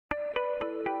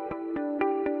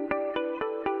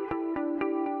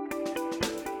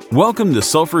Welcome to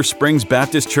Sulphur Springs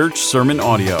Baptist Church Sermon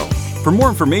Audio. For more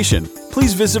information,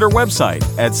 please visit our website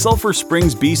at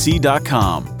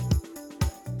sulphurspringsbc.com.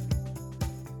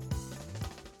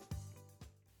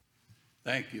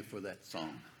 Thank you for that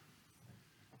song.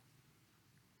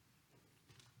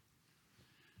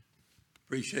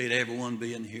 Appreciate everyone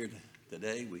being here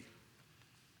today.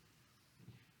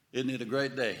 Isn't it a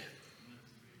great day?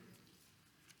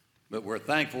 But we're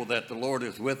thankful that the Lord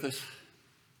is with us.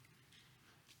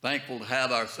 Thankful to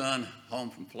have our son home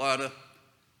from Florida.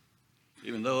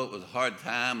 Even though it was a hard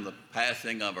time, the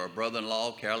passing of our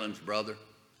brother-in-law, Carolyn's brother.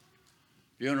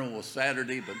 Funeral was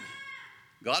Saturday, but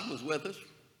God was with us.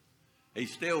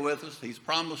 He's still with us. He's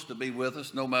promised to be with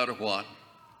us no matter what.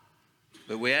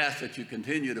 But we ask that you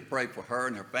continue to pray for her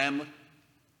and her family.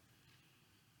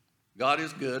 God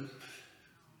is good.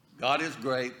 God is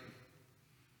great.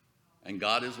 And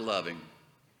God is loving.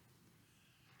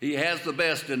 He has the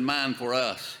best in mind for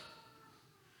us.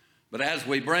 But as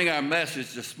we bring our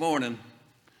message this morning,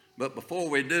 but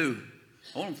before we do,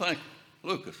 I want to thank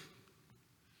Lucas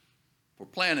for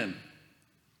planning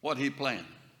what he planned.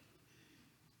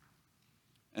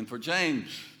 And for James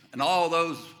and all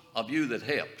those of you that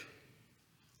helped.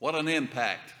 What an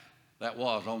impact that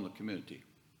was on the community.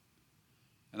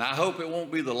 And I hope it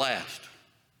won't be the last,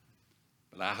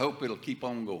 but I hope it'll keep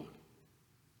on going.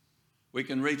 We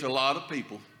can reach a lot of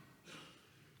people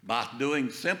by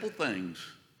doing simple things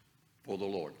for the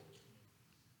Lord.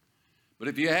 But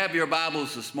if you have your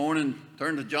Bibles this morning,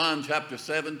 turn to John chapter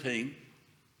 17.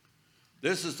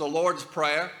 This is the Lord's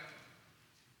Prayer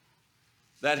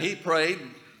that he prayed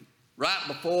right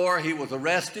before he was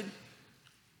arrested,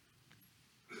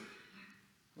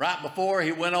 right before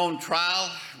he went on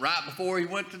trial, right before he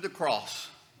went to the cross.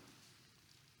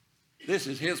 This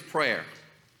is his prayer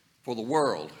for the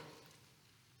world.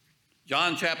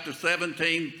 John chapter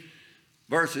 17,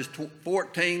 verses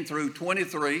 14 through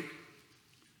 23.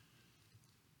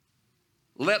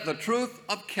 Let the truth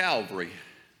of Calvary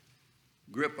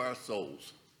grip our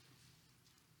souls.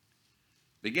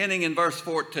 Beginning in verse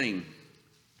 14.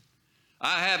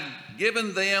 I have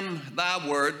given them thy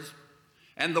words,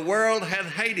 and the world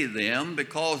hath hated them,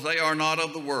 because they are not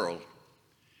of the world,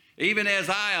 even as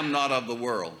I am not of the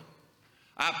world.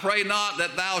 I pray not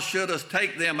that thou shouldest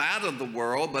take them out of the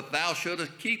world, but thou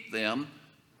shouldest keep them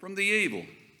from the evil.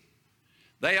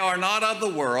 They are not of the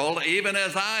world, even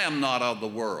as I am not of the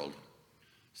world.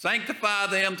 Sanctify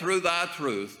them through thy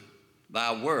truth.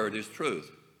 Thy word is truth.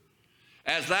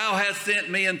 As thou hast sent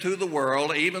me into the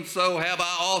world, even so have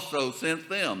I also sent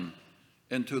them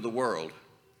into the world.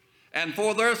 And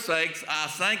for their sakes I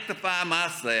sanctify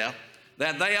myself,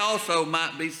 that they also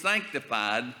might be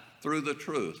sanctified through the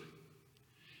truth.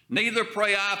 Neither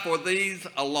pray I for these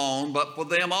alone, but for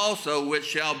them also which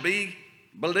shall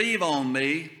believe on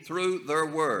me through their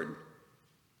word,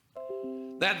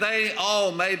 that they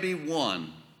all may be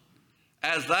one,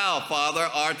 as thou, Father,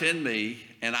 art in me,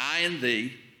 and I in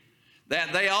thee,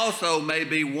 that they also may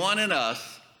be one in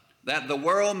us, that the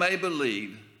world may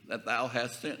believe that thou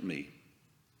hast sent me.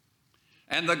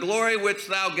 And the glory which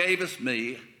thou gavest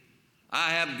me, I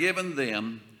have given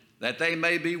them, that they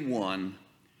may be one,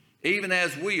 even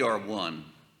as we are one,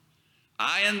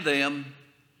 I in them,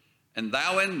 and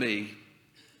thou in me,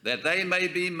 that they may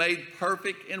be made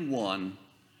perfect in one,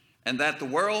 and that the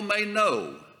world may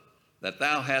know that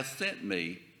thou hast sent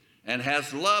me, and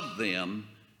hast loved them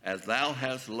as thou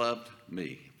hast loved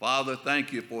me. Father,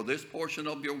 thank you for this portion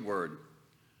of your word.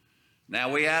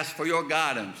 Now we ask for your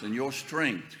guidance and your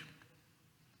strength.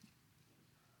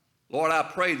 Lord, I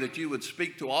pray that you would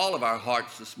speak to all of our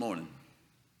hearts this morning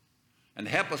and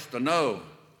help us to know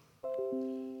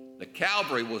that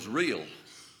Calvary was real.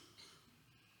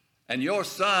 And your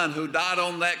son who died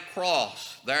on that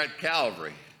cross there at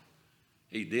Calvary,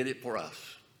 he did it for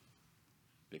us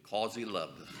because he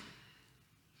loved us.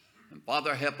 And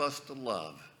Father, help us to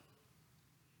love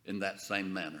in that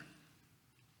same manner.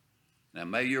 Now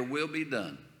may your will be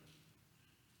done,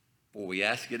 for we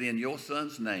ask it in your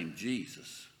son's name,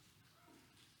 Jesus.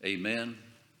 Amen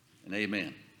and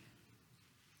amen.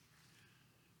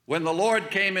 When the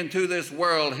Lord came into this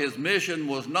world, his mission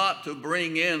was not to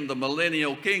bring in the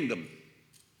millennial kingdom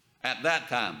at that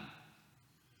time.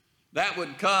 That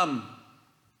would come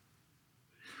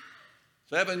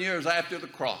 7 years after the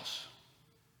cross.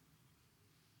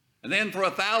 And then for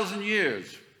 1,000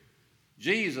 years,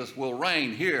 Jesus will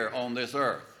reign here on this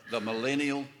earth, the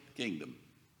millennial kingdom.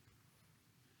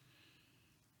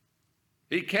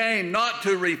 He came not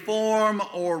to reform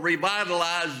or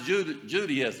revitalize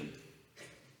Judaism.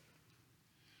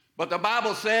 But the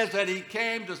Bible says that he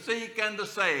came to seek and to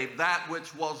save that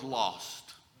which was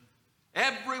lost.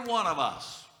 Every one of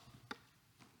us.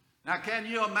 Now, can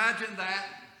you imagine that?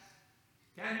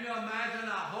 Can you imagine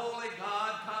a holy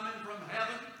God coming from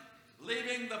heaven,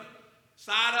 leaving the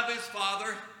side of his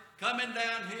Father, coming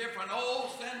down here for an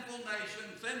old sinful nation,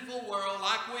 sinful world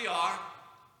like we are,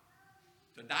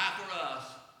 to die for us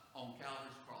on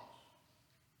Calvary's cross?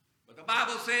 But the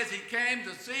Bible says he came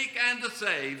to seek and to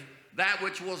save that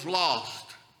which was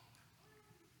lost.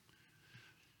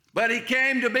 But he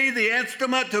came to be the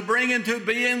instrument to bring into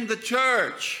being the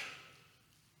church.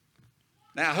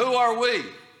 Now, who are we?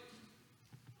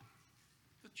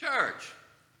 The church.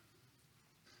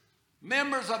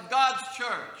 Members of God's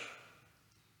church.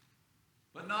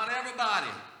 But not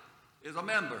everybody is a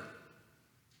member.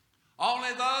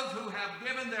 Only those who have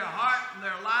given their heart and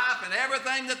their life and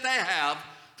everything that they have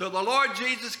to the Lord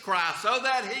Jesus Christ so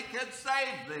that he could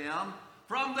save them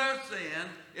from their sin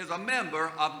is a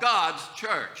member of God's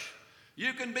church.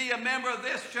 You can be a member of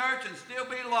this church and still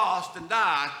be lost and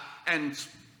die and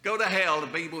go to hell to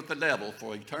be with the devil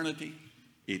for eternity,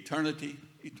 eternity,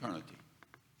 eternity.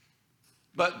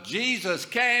 But Jesus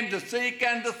came to seek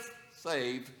and to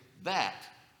save that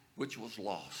which was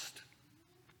lost.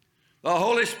 The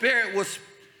Holy Spirit was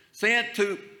sent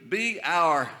to be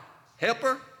our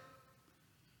helper.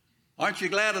 Aren't you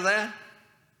glad of that?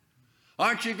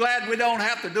 Aren't you glad we don't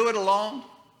have to do it alone?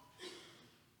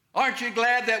 Aren't you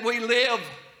glad that we live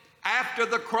after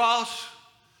the cross?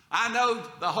 I know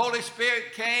the Holy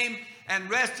Spirit came and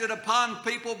rested upon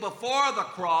people before the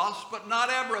cross, but not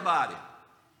everybody.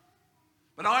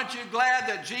 But aren't you glad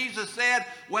that Jesus said,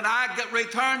 when I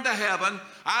return to heaven,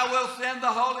 I will send the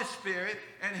Holy Spirit,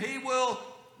 and he will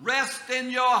rest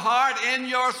in your heart, in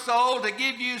your soul, to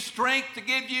give you strength, to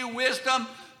give you wisdom,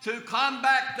 to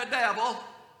combat the devil.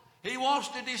 He wants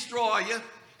to destroy you.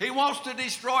 He wants to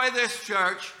destroy this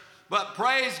church. But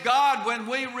praise God, when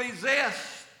we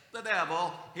resist the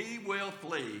devil, he will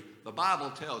flee. The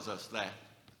Bible tells us that.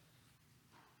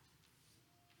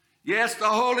 Yes, the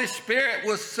Holy Spirit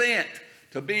was sent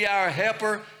to be our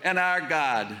helper and our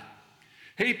guide.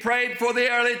 He prayed for the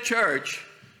early church,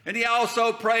 and he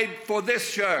also prayed for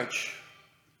this church.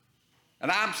 And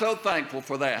I'm so thankful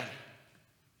for that.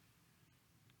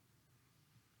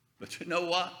 But you know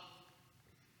what?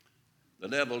 The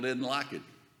devil didn't like it.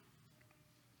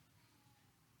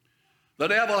 The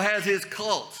devil has his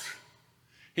cults.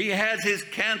 He has his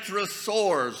cancerous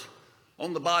sores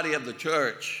on the body of the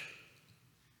church.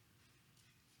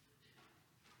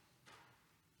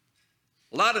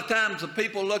 A lot of times the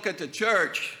people look at the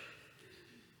church,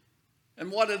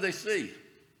 and what do they see?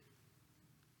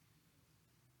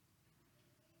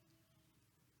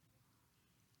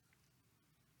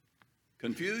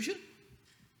 Confusion?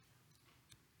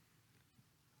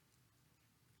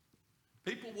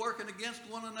 People working against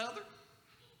one another?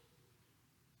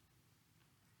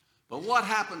 But what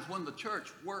happens when the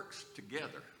church works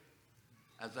together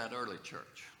as that early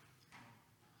church?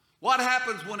 What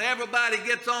happens when everybody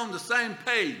gets on the same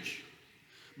page,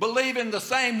 believing the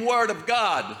same word of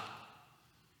God?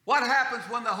 What happens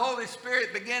when the Holy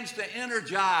Spirit begins to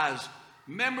energize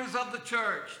members of the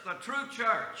church, the true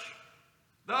church,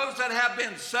 those that have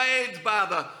been saved by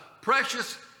the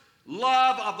precious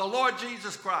love of the Lord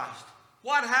Jesus Christ?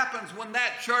 What happens when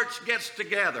that church gets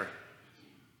together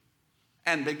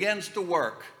and begins to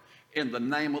work in the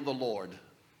name of the Lord?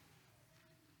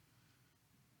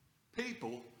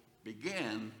 People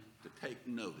begin to take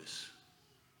notice.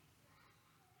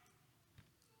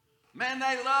 Man,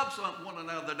 they love one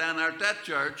another down there at that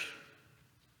church.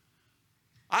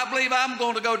 I believe I'm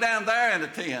going to go down there and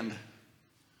attend.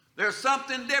 There's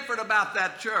something different about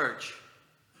that church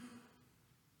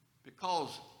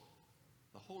because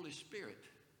the Holy Spirit,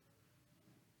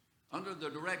 under the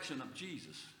direction of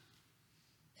Jesus,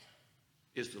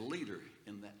 is the leader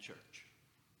in that church.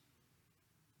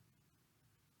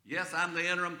 Yes, I'm the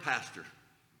interim pastor,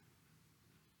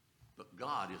 but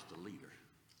God is the leader.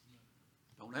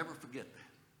 Don't ever forget that.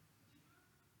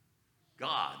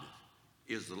 God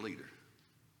is the leader.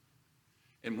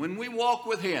 And when we walk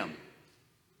with him,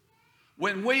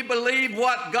 when we believe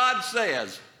what God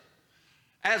says,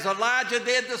 as Elijah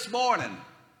did this morning,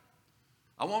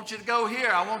 I want you to go here,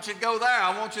 I want you to go there,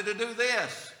 I want you to do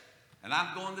this, and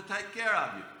I'm going to take care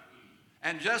of you.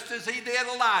 And just as he did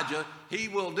Elijah, he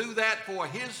will do that for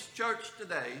his church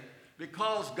today,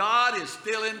 because God is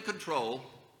still in control,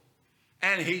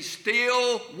 and he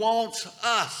still wants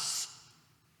us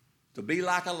to be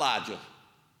like Elijah.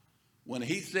 When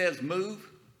he says move,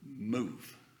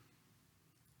 move.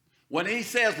 When he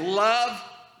says love,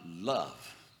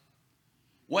 love.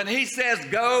 When he says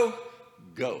go,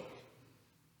 go.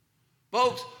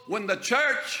 Folks, when the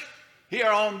church here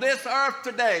on this earth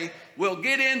today will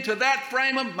get into that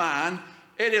frame of mind,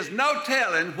 it is no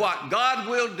telling what God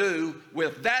will do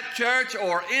with that church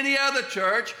or any other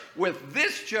church. With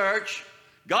this church,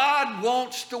 God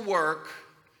wants to work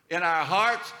in our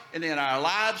hearts and in our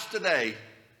lives today.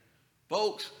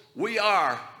 Folks, we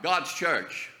are God's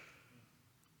church.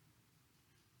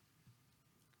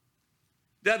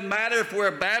 Doesn't matter if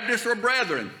we're Baptists or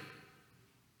Brethren.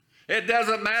 It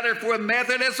doesn't matter if we're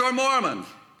Methodists or Mormons.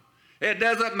 It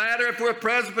doesn't matter if we're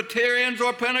Presbyterians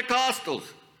or Pentecostals.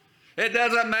 It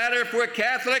doesn't matter if we're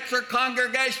Catholics or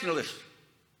Congregationalists.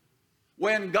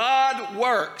 When God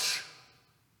works,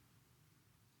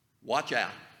 watch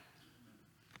out.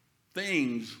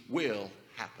 Things will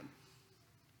happen.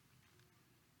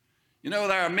 You know,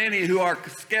 there are many who are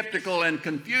skeptical and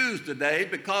confused today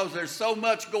because there's so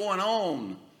much going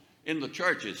on in the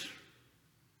churches.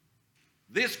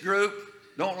 This group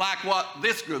don't like what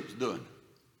this group's doing.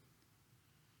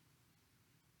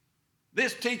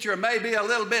 This teacher may be a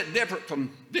little bit different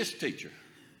from this teacher.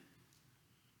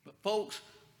 But folks,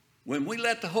 when we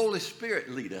let the Holy Spirit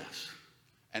lead us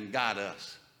and guide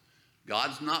us,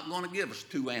 God's not going to give us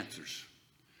two answers.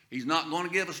 He's not going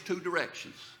to give us two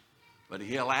directions. But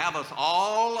he'll have us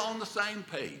all on the same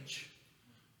page,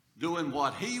 doing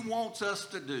what he wants us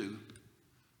to do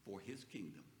for his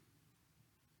kingdom.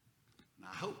 And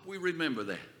I hope we remember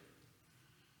that.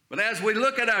 But as we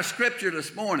look at our scripture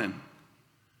this morning,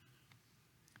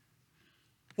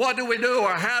 what do we do,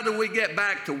 or how do we get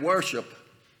back to worship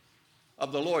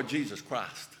of the Lord Jesus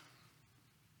Christ?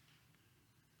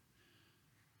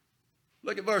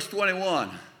 Look at verse 21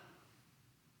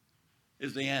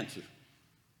 is the answer.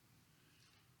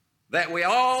 That we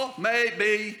all may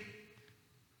be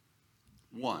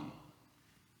one.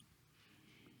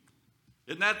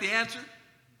 Isn't that the answer?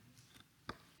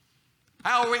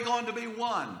 How are we going to be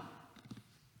one?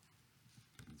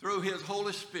 Through his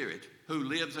Holy Spirit, who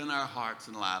lives in our hearts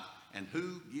and lives and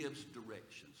who gives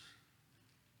directions.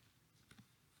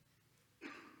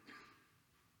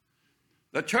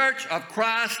 The church of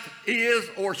Christ is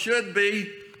or should be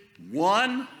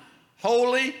one,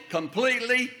 wholly,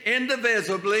 completely,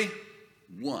 indivisibly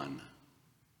one.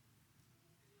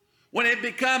 When it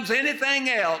becomes anything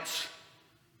else,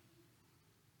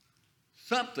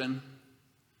 something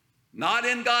not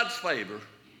in God's favor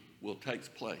will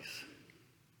take place.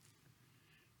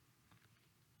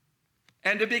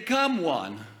 And to become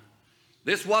one,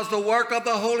 this was the work of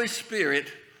the Holy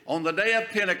Spirit on the day of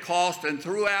Pentecost and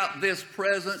throughout this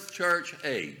present church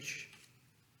age.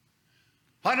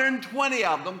 120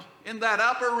 of them in that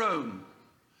upper room,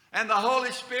 and the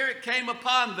Holy Spirit came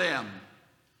upon them.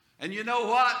 And you know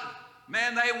what?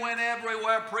 Man, they went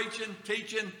everywhere preaching,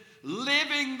 teaching,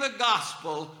 living the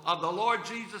gospel of the Lord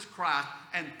Jesus Christ,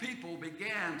 and people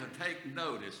began to take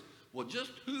notice. Well,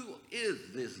 just who is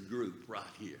this group right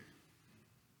here?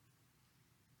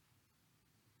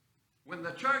 When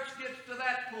the church gets to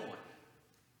that point,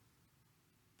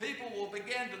 people will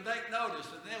begin to take notice,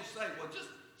 and they'll say, well, just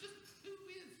who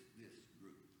is this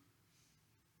group?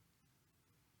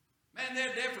 Man,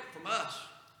 they're different from us.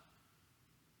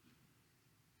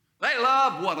 They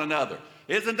love one another.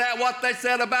 Isn't that what they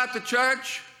said about the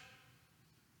church?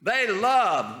 They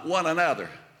love one another.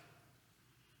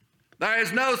 There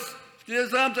is no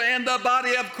schism in the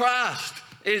body of Christ.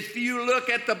 If you look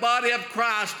at the body of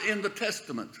Christ in the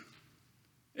Testament,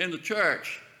 in the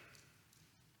church,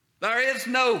 there is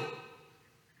no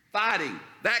fighting.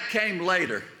 That came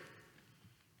later.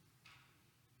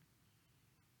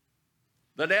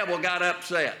 The devil got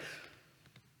upset.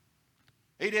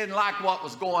 He didn't like what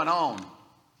was going on.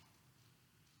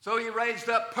 So he raised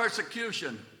up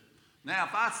persecution. Now,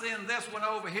 if I send this one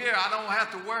over here, I don't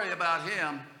have to worry about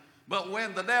him. But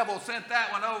when the devil sent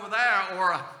that one over there,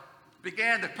 or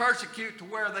began to persecute to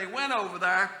where they went over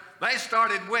there, they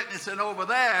started witnessing over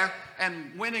there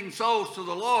and winning souls to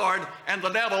the Lord, and the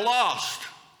devil lost.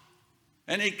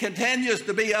 And he continues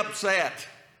to be upset.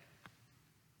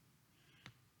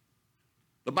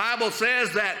 The Bible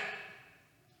says that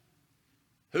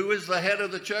who is the head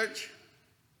of the church?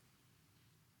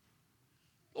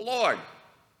 The Lord.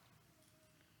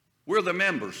 We're the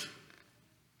members.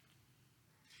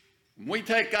 We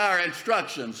take our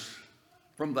instructions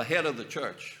from the head of the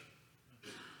church.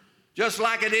 Just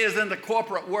like it is in the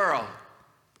corporate world.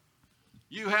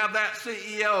 You have that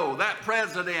CEO, that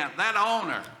president, that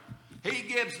owner. He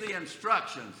gives the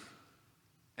instructions,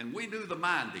 and we do the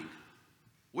minding.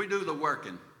 We do the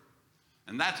working.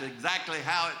 And that's exactly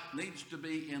how it needs to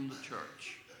be in the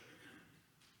church.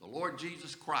 The Lord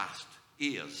Jesus Christ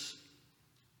is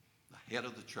the head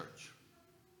of the church.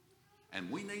 And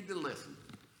we need to listen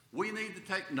we need to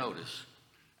take notice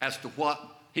as to what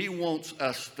he wants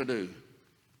us to do.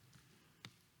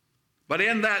 But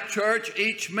in that church,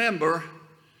 each member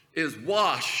is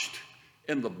washed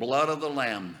in the blood of the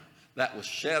Lamb that was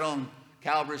shed on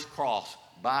Calvary's cross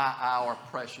by our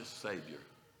precious Savior.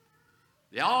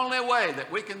 The only way that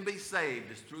we can be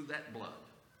saved is through that blood.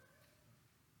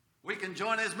 We can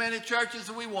join as many churches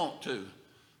as we want to,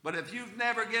 but if you've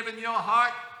never given your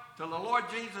heart to the Lord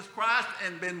Jesus Christ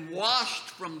and been washed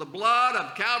from the blood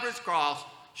of Calvary's cross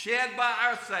shed by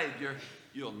our Savior,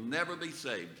 you'll never be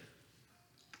saved.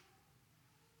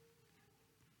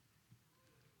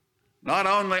 Not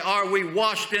only are we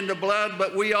washed in the blood,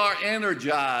 but we are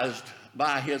energized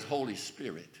by his Holy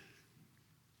Spirit.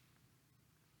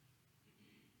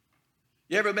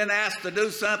 You ever been asked to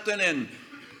do something and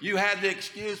you had the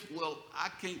excuse, well, I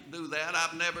can't do that.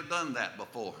 I've never done that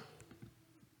before.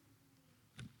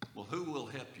 Well, who will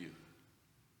help you?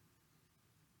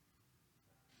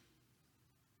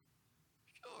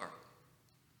 Sure.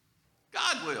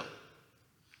 God will,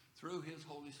 through his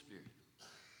Holy Spirit.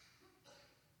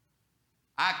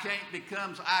 I can't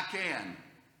becomes I can.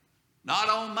 Not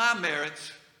on my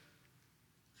merits.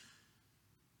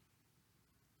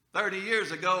 30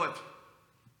 years ago, if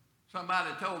somebody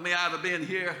told me I'd have been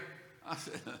here, I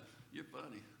said, you're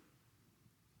funny.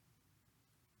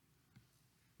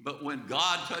 But when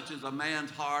God touches a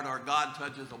man's heart or God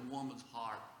touches a woman's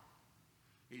heart,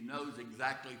 he knows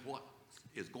exactly what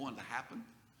is going to happen.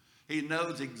 He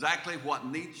knows exactly what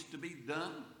needs to be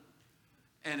done.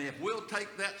 And if we'll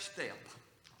take that step,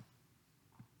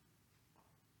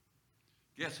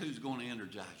 guess who's going to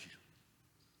energize you?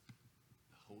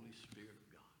 The Holy Spirit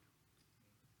of God.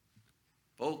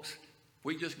 Folks, if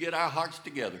we just get our hearts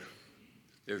together,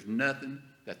 there's nothing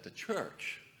that the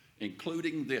church,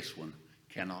 including this one,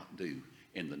 cannot do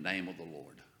in the name of the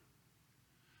Lord.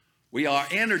 We are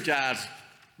energized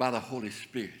by the Holy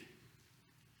Spirit.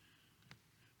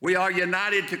 We are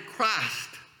united to Christ,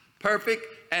 perfect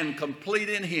and complete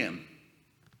in him.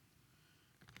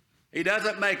 He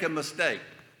doesn't make a mistake.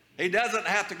 He doesn't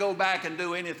have to go back and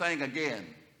do anything again.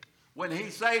 When he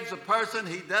saves a person,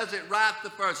 he does it right the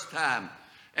first time.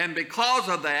 And because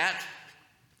of that,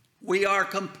 we are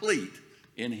complete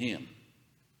in him.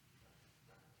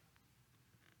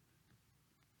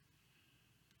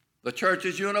 The church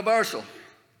is universal.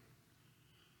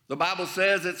 The Bible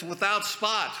says it's without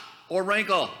spot or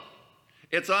wrinkle.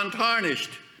 It's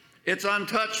untarnished. It's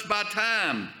untouched by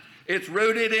time. It's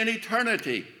rooted in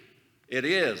eternity. It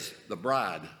is the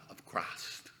bride of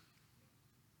Christ.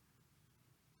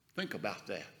 Think about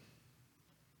that.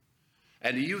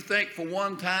 And do you think for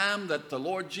one time that the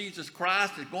Lord Jesus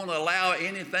Christ is going to allow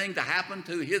anything to happen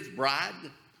to his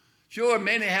bride? Sure,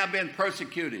 many have been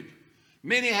persecuted.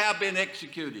 Many have been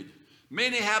executed.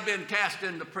 Many have been cast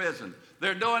into prison.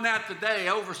 They're doing that today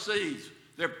overseas.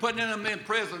 They're putting them in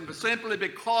prison simply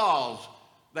because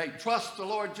they trust the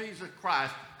Lord Jesus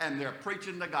Christ and they're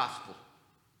preaching the gospel.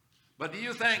 But do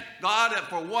you think God,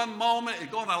 for one moment, is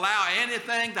going to allow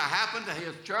anything to happen to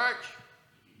his church?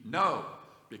 No,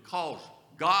 because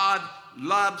God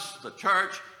loves the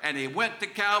church and he went to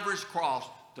Calvary's cross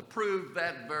to prove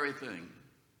that very thing.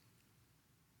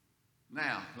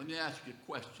 Now, let me ask you a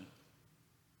question.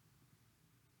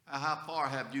 How far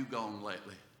have you gone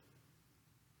lately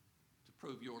to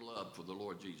prove your love for the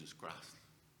Lord Jesus Christ?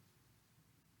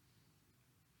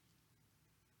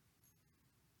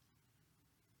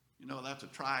 You know, that's a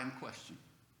trying question.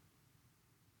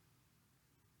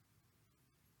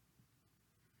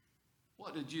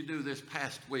 What did you do this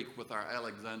past week with our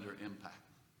Alexander Impact?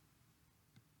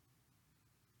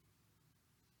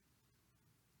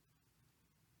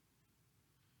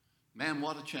 Man,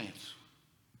 what a chance.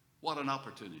 What an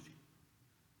opportunity.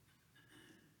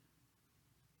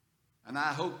 And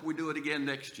I hope we do it again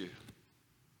next year.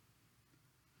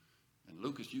 And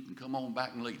Lucas, you can come on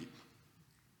back and lead it.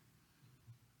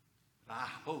 But I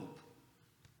hope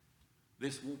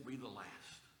this won't be the last.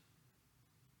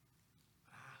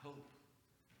 But I hope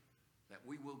that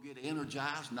we will get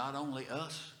energized, not only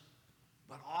us,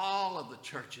 but all of the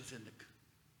churches in the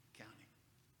county.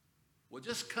 We'll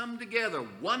just come together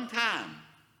one time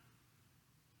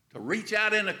to reach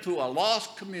out into a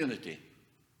lost community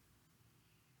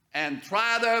and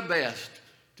try their best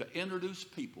to introduce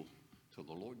people to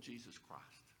the Lord Jesus Christ.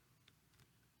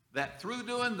 That through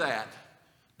doing that,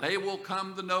 they will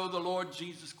come to know the Lord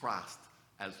Jesus Christ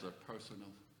as their personal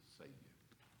Savior.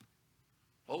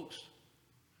 Folks,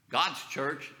 God's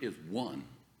church is one.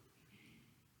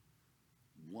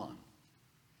 One.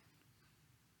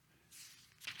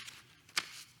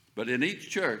 But in each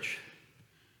church,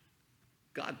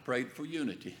 God prayed for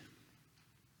unity.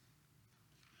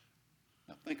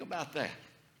 Think about that.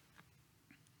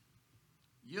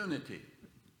 Unity.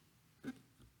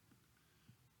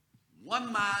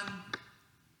 One mind,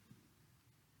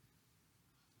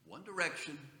 one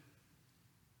direction,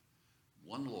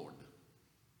 one Lord.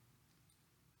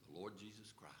 The Lord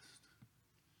Jesus Christ.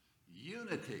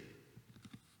 Unity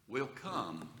will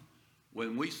come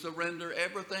when we surrender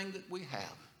everything that we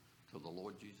have to the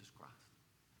Lord Jesus Christ.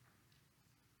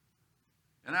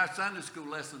 In our Sunday school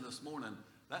lesson this morning,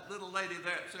 that little lady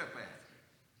there at Serpath,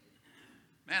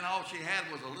 man, all she had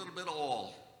was a little bit of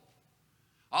oil.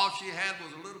 All she had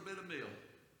was a little bit of meal.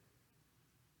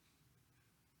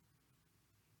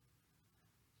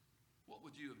 What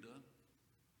would you have done?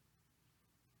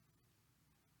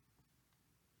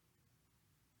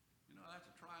 You know, that's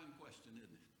a trying question, isn't it?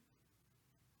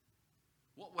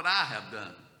 What would I have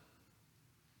done?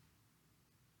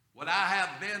 Would I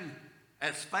have been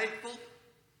as faithful,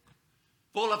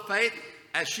 full of faith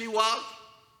as she was?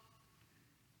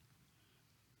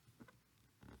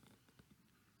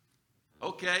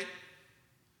 Okay.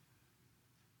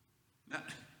 Now,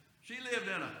 she lived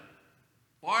in a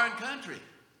foreign country.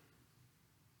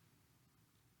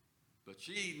 But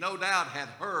she no doubt had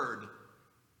heard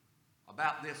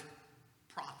about this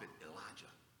prophet Elijah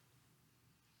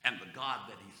and the God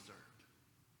that he served.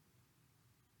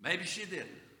 Maybe she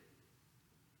didn't.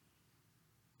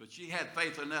 But she had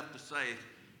faith enough to say,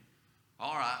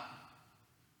 all right,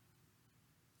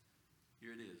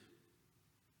 here it is.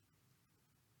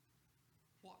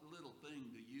 What little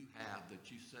thing do you have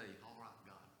that you say, all right,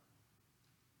 God,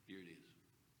 here it is.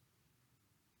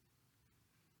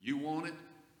 You want it?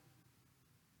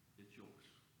 It's yours.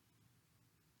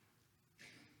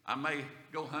 I may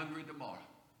go hungry tomorrow,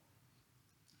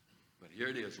 but here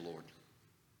it is, Lord.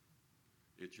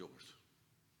 It's yours.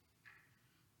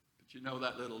 But you know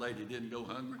that little lady didn't go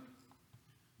hungry.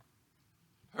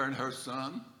 Her and her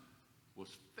son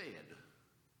was fed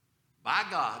by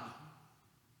God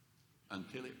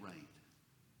until it rained.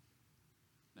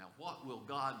 Now, what will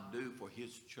God do for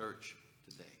his church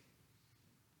today?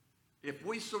 If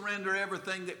we surrender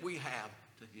everything that we have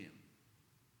to him.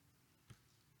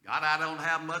 God, I don't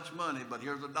have much money, but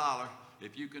here's $1.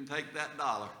 If you can take that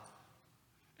 $1,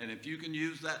 and if you can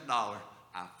use that $1,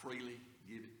 I freely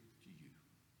give it to you.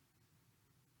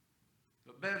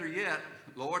 But better yet,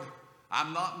 Lord,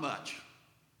 I'm not much.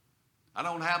 I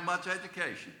don't have much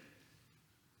education.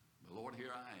 But Lord,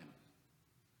 here I am.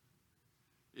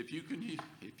 If you can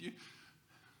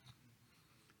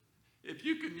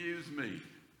use me,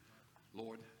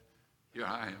 Lord, here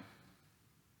I am.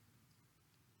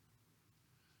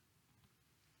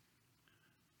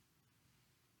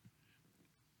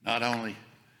 Not only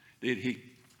did he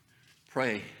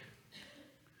pray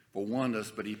for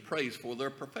oneness, but he prays for their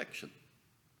perfection.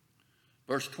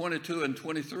 Verse 22 and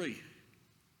 23.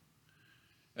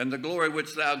 And the glory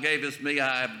which thou gavest me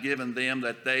I have given them,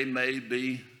 that they may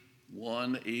be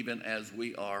one, even as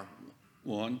we are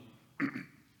one.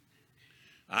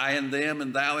 I in them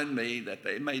and thou in me, that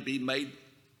they may be made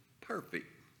perfect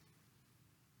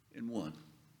in one.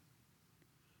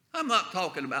 I'm not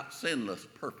talking about sinless,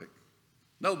 perfect.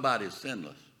 Nobody's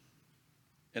sinless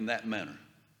in that manner.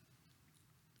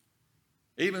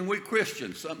 Even we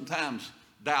Christians sometimes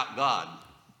doubt God.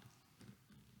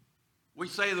 We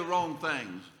say the wrong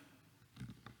things.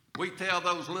 We tell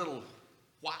those little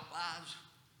white lies,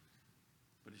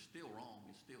 but it's still wrong.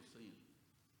 It's still sin.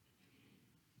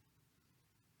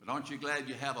 But aren't you glad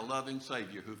you have a loving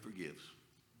Savior who forgives?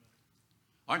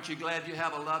 Aren't you glad you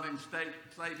have a loving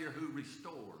Savior who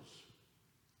restores?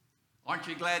 Aren't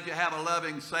you glad you have a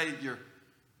loving Savior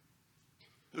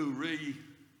who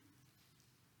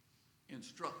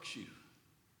re-instructs you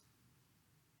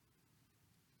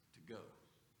to go?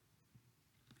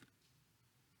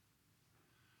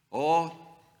 Or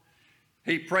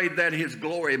he prayed that his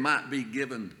glory might be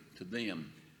given to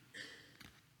them.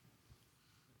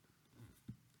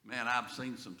 Man, I've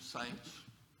seen some saints.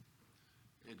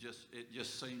 It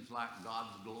just seems like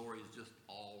God's glory is just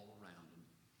all around them.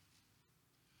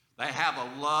 They have a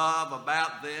love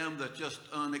about them that's just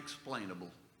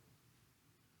unexplainable.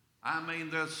 I mean,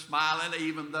 they're smiling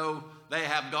even though they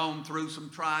have gone through some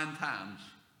trying times.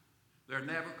 They're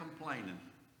never complaining.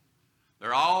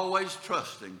 They're always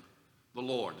trusting the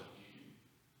Lord.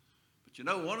 But you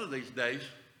know, one of these days,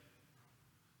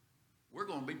 we're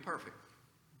going to be perfect.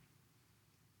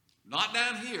 Not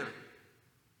down here,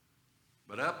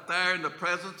 but up there in the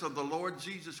presence of the Lord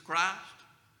Jesus Christ.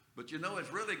 But you know,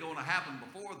 it's really going to happen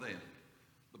before then.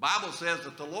 The Bible says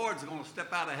that the Lord's going to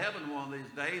step out of heaven one of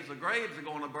these days. The graves are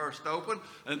going to burst open,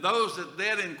 and those that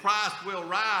dead in Christ will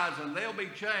rise, and they'll be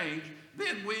changed.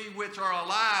 Then we which are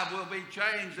alive will be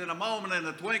changed in a moment, in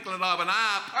the twinkling of an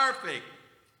eye, perfect.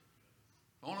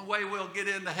 The only way we'll get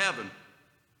into heaven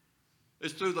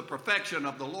is through the perfection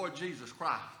of the Lord Jesus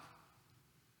Christ.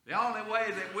 The only way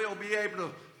that we'll be able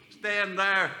to stand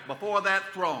there before that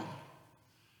throne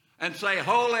and say,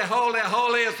 holy, holy,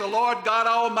 holy is the Lord God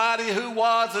Almighty, who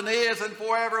was and is and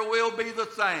forever will be the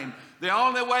same. The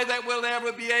only way that we'll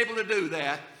ever be able to do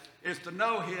that is to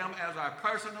know him as our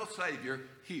personal Savior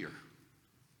here.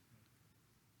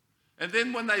 And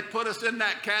then when they put us in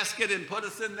that casket and put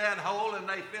us in that hole and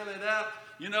they fill it up,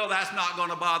 you know that's not going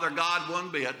to bother God one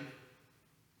bit.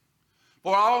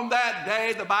 For on that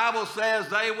day, the Bible says,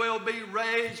 they will be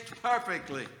raised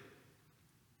perfectly.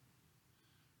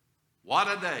 What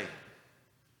a day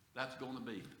that's going to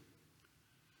be.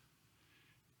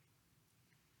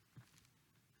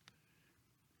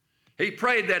 He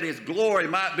prayed that his glory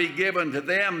might be given to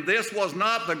them. This was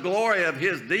not the glory of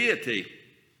his deity.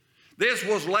 This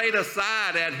was laid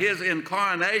aside at his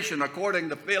incarnation, according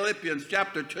to Philippians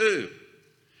chapter 2.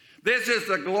 This is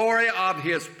the glory of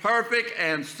his perfect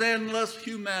and sinless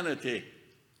humanity.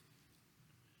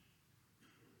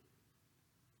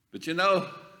 But you know,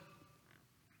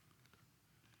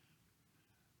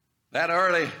 that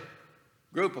early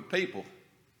group of people,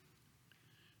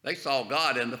 they saw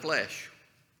God in the flesh.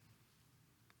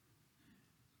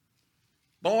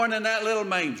 Born in that little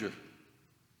manger,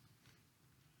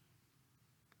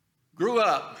 grew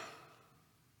up,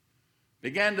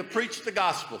 began to preach the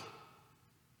gospel.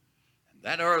 And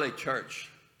that early church,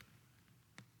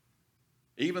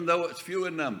 even though it's few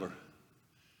in number,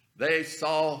 they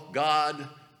saw God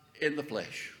in the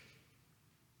flesh.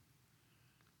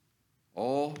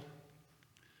 Oh,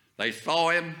 they saw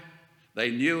him,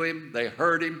 they knew him, they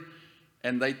heard him,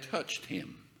 and they touched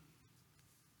him.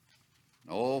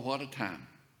 Oh, what a time.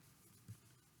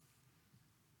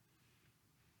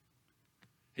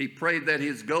 He prayed that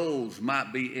his goals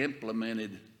might be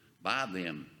implemented by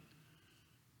them.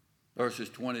 Verses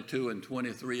 22 and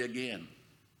 23 again.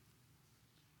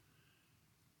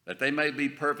 That they may be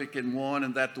perfect in one,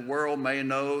 and that the world may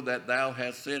know that thou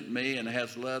hast sent me and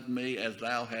hast loved me as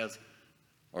thou hast,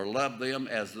 or loved them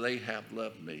as they have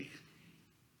loved me.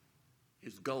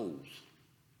 His goals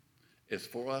is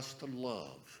for us to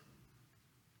love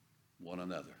one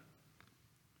another.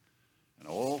 And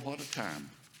oh, what a time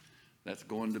that's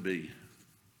going to be.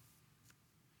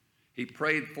 He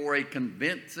prayed for a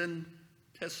convincing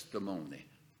testimony.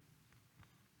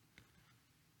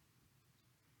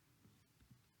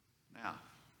 Now,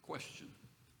 question.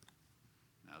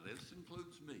 Now, this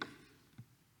includes me.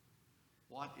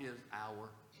 What is our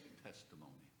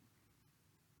testimony?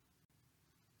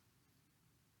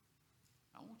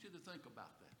 I want you to think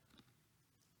about that.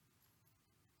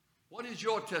 What is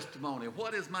your testimony?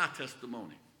 What is my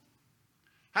testimony?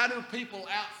 How do people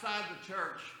outside the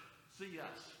church see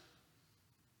us?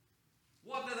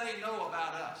 What do they know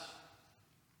about us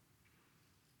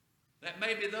that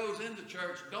maybe those in the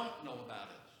church don't know about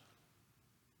us?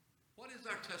 What is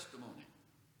our testimony?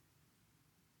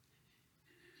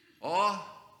 Or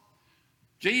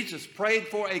Jesus prayed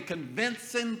for a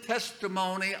convincing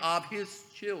testimony of his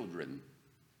children,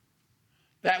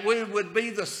 that we would be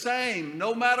the same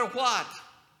no matter what.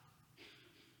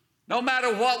 No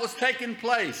matter what was taking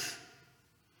place,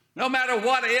 no matter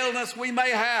what illness we may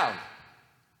have,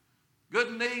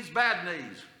 good knees, bad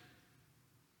knees,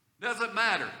 doesn't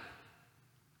matter.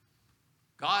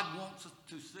 God wants us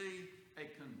to see a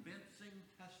convincing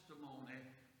testimony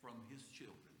from his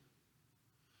children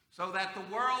so that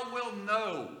the world will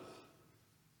know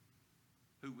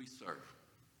who we serve,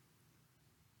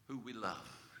 who we love,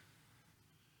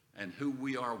 and who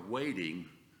we are waiting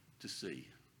to see.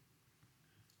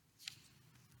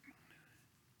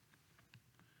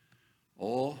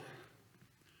 Oh,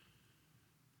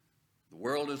 the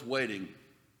world is waiting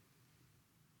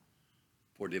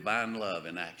for divine love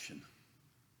in action.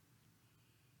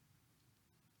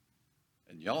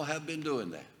 And y'all have been doing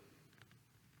that.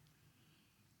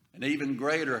 An even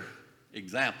greater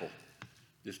example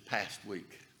this past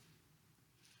week.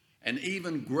 An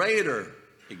even greater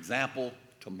example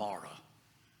tomorrow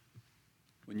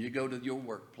when you go to your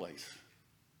workplace.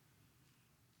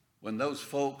 When those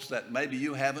folks that maybe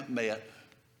you haven't met,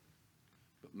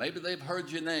 but maybe they've heard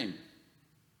your name,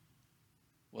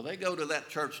 well, they go to that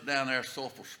church down there,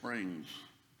 Sulphur Springs.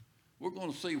 We're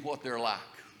going to see what they're like.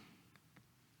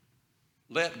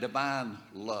 Let divine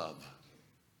love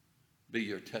be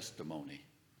your testimony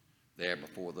there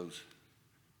before those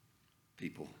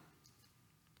people.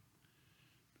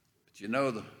 But you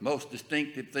know, the most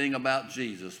distinctive thing about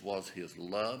Jesus was his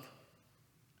love.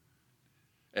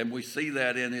 And we see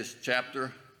that in his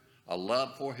chapter, a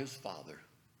love for his Father.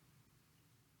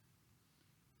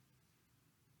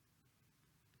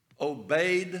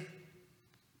 Obediently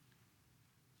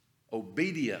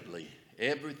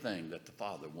everything that the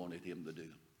Father wanted him to do.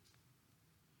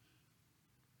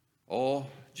 Oh,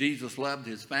 Jesus loved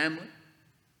his family.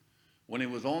 When he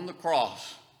was on the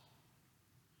cross,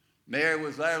 Mary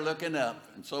was there looking up,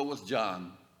 and so was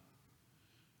John.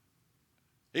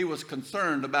 He was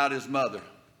concerned about his mother.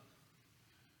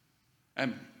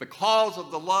 And because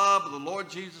of the love of the Lord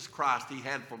Jesus Christ he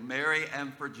had for Mary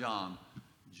and for John,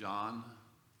 John,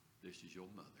 this is your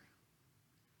mother.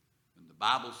 And the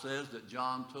Bible says that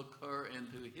John took her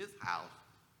into his house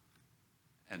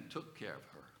and took care of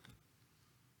her.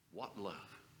 What love.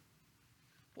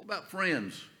 What about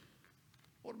friends?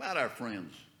 What about our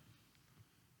friends?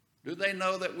 Do they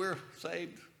know that we're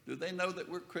saved? Do they know that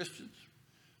we're Christians?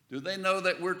 Do they know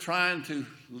that we're trying to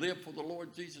live for the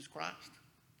Lord Jesus Christ?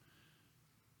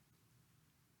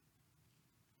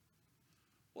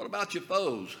 What about your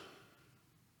foes?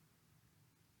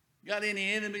 Got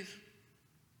any enemies?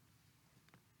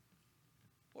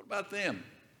 What about them?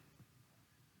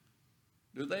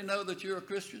 Do they know that you're a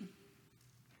Christian?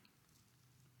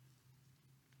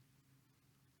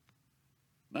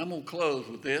 And I'm going to close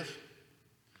with this.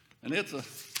 And it's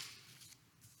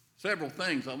several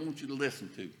things I want you to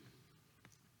listen to.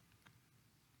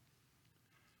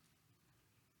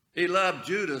 He loved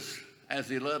Judas as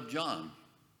he loved John.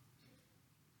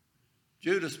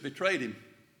 Judas betrayed him.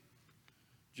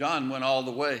 John went all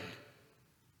the way.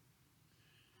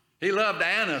 He loved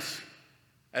Annas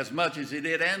as much as he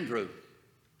did Andrew.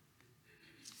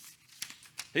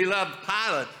 He loved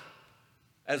Pilate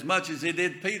as much as he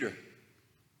did Peter.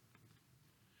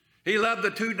 He loved the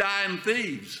two dying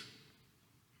thieves.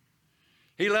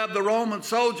 He loved the Roman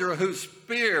soldier whose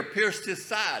spear pierced his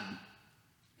side.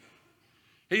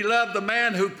 He loved the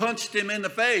man who punched him in the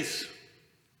face.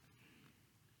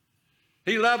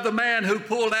 He loved the man who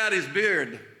pulled out his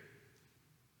beard.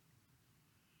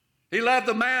 He loved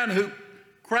the man who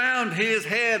crowned his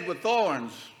head with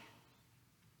thorns.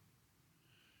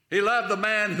 He loved the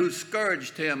man who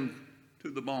scourged him to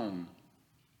the bone.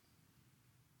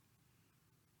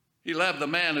 He loved the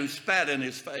man who spat in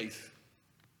his face.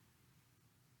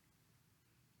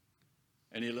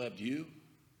 And he loved you.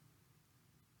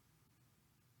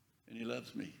 And he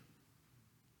loves me.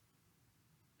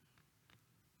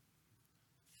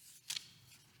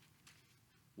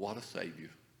 What a Savior.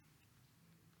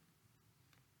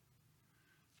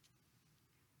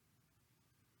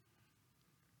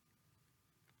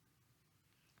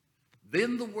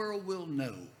 Then the world will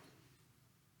know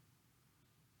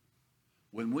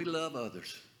when we love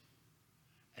others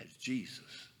as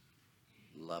Jesus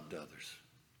loved others.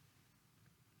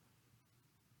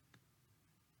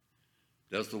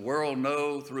 Does the world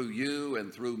know through you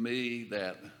and through me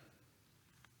that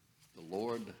the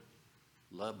Lord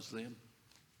loves them?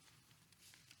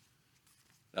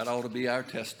 That ought to be our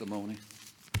testimony.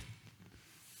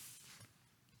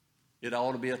 It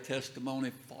ought to be a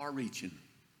testimony far-reaching,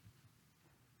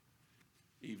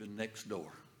 even next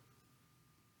door,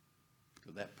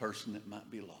 to that person that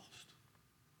might be lost.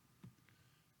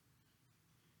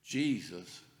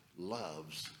 Jesus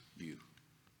loves you.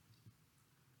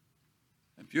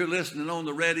 If you're listening on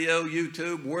the radio,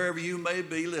 YouTube, wherever you may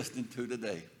be listening to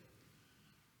today,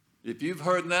 if you've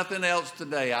heard nothing else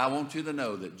today, I want you to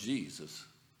know that Jesus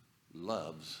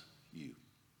loves you.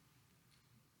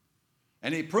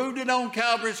 And he proved it on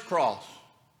Calvary's cross.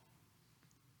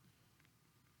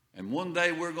 And one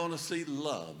day we're going to see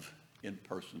love in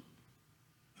person.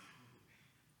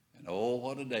 And oh,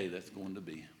 what a day that's going to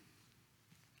be.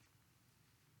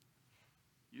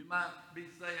 You might be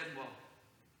saying, well,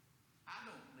 I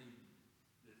don't need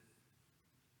this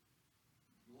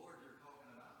Lord you're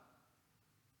talking about.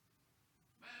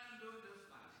 Man, I'm doing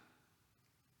just fine.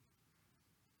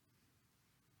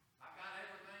 I got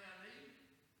everything I need.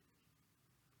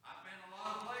 I've been a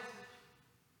lot of places.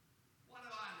 What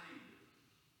do I need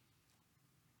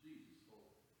Jesus for?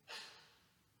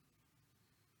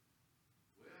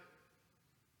 Well,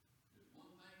 there's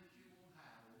one thing that you won't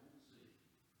have or won't see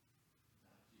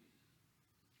without Jesus.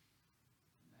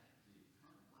 And that's the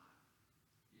eternal life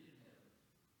in heaven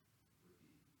with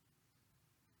him.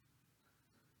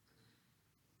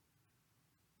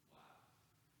 Wow.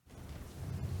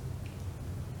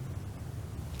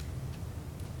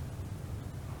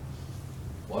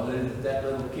 What did that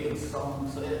little kid's song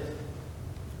say?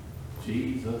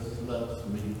 Jesus loves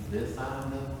me, this I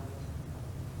know.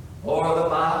 For the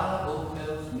Bible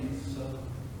tells me so.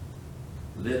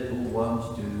 Little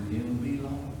ones to him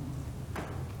belong.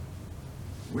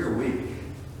 We're weak,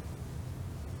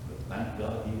 but thank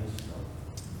God he is strong.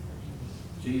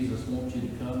 Jesus wants you to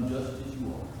come just as you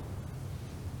are.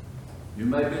 You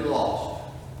may be lost.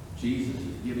 Jesus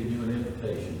is giving you an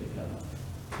invitation to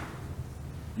come.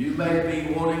 You may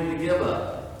be wanting to give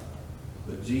up,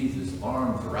 but Jesus'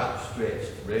 arms are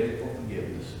outstretched, ready for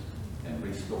forgiveness and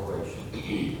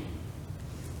restoration.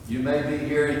 You may be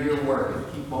here and you're working.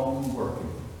 Keep on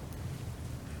working.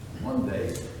 One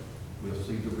day, we'll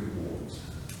see the rewards.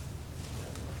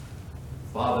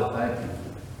 Father, thank you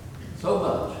so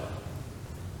much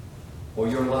for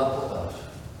your love for us.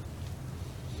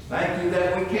 Thank you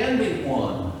that we can be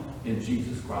one in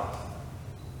Jesus Christ.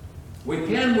 We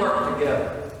can work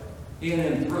together in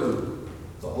and through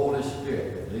the Holy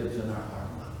Spirit that lives in our heart.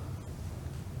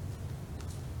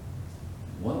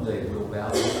 One day we'll bow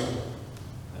down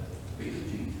at the feet of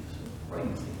Jesus and praise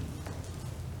him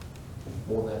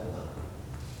for that love.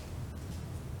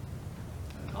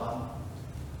 And God,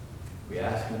 we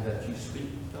ask him that you speak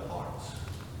to hearts,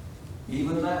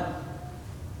 even now.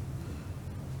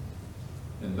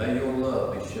 And may your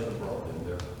love be shed abroad in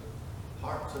their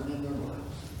hearts and in their lives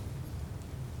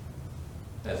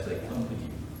as they come to you.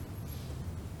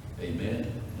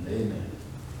 Amen and amen.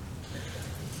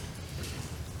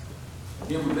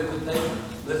 Hymn of invitation.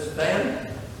 Let's stand.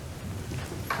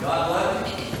 God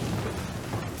bless you.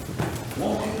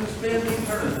 Want you to spend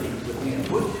eternity with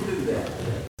him. Would you do that today?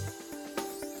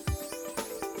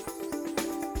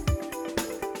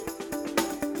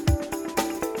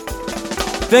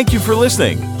 Thank you for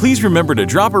listening. Please remember to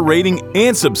drop a rating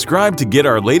and subscribe to get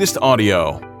our latest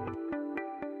audio.